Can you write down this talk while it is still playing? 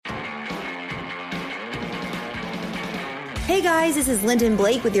Hey guys, this is Lyndon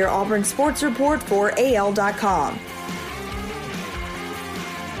Blake with your Auburn Sports Report for AL.com.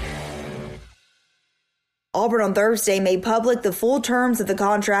 Auburn on Thursday made public the full terms of the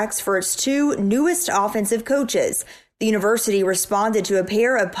contracts for its two newest offensive coaches. The university responded to a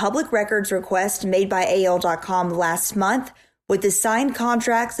pair of public records requests made by AL.com last month with the signed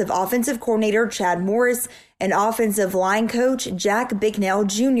contracts of offensive coordinator Chad Morris and offensive line coach Jack Bicknell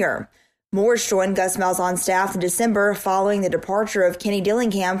Jr. Morris joined Gus Malzahn's staff in December following the departure of Kenny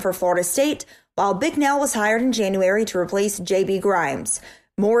Dillingham for Florida State, while Bicknell was hired in January to replace J.B. Grimes.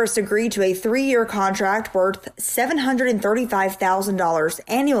 Morris agreed to a 3-year contract worth $735,000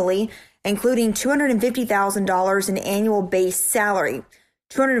 annually, including $250,000 in annual base salary,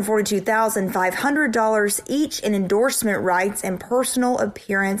 $242,500 each in endorsement rights and personal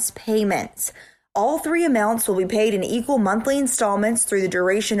appearance payments. All three amounts will be paid in equal monthly installments through the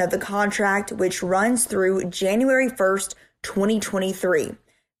duration of the contract, which runs through January 1st, 2023.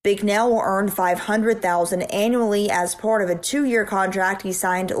 Bicknell will earn $500,000 annually as part of a 2-year contract he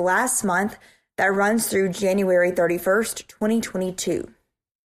signed last month that runs through January 31st, 2022.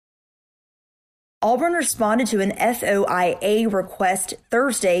 Auburn responded to an FOIA request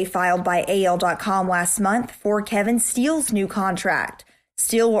Thursday filed by AL.com last month for Kevin Steele's new contract.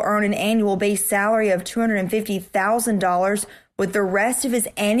 Steele will earn an annual base salary of $250,000, with the rest of his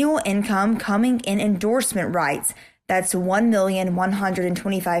annual income coming in endorsement rights. That's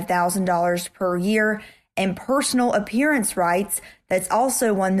 $1,125,000 per year, and personal appearance rights. That's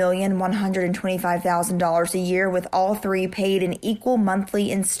also $1,125,000 a year, with all three paid in equal monthly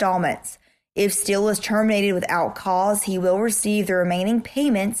installments. If Steele is terminated without cause, he will receive the remaining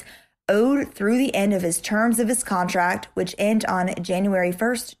payments owed through the end of his terms of his contract, which end on January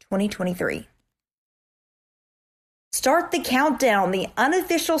 1st, 2023. Start the countdown. The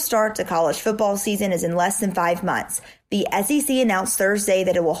unofficial start to college football season is in less than 5 months. The SEC announced Thursday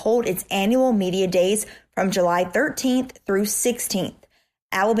that it will hold its annual media days from July 13th through 16th.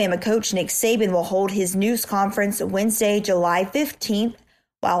 Alabama coach Nick Saban will hold his news conference Wednesday, July 15th,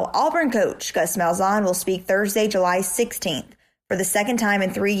 while Auburn coach Gus Malzahn will speak Thursday, July 16th. For the second time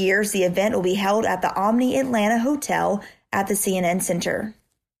in 3 years, the event will be held at the Omni Atlanta Hotel at the CNN Center.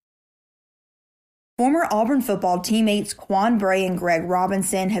 Former Auburn football teammates Quan Bray and Greg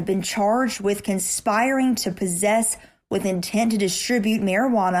Robinson have been charged with conspiring to possess with intent to distribute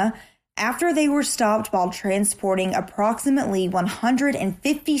marijuana after they were stopped while transporting approximately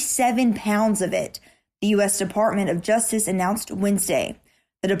 157 pounds of it, the U.S. Department of Justice announced Wednesday.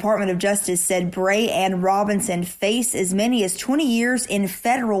 The Department of Justice said Bray and Robinson face as many as 20 years in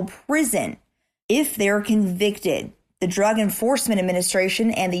federal prison if they're convicted. The Drug Enforcement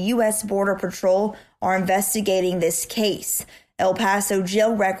Administration and the U.S. Border Patrol are investigating this case. El Paso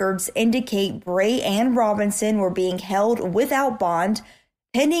jail records indicate Bray and Robinson were being held without bond,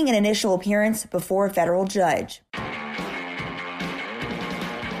 pending an initial appearance before a federal judge.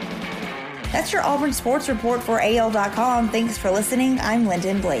 That's your Auburn Sports Report for AL.com. Thanks for listening. I'm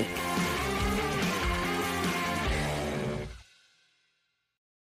Lyndon Blake.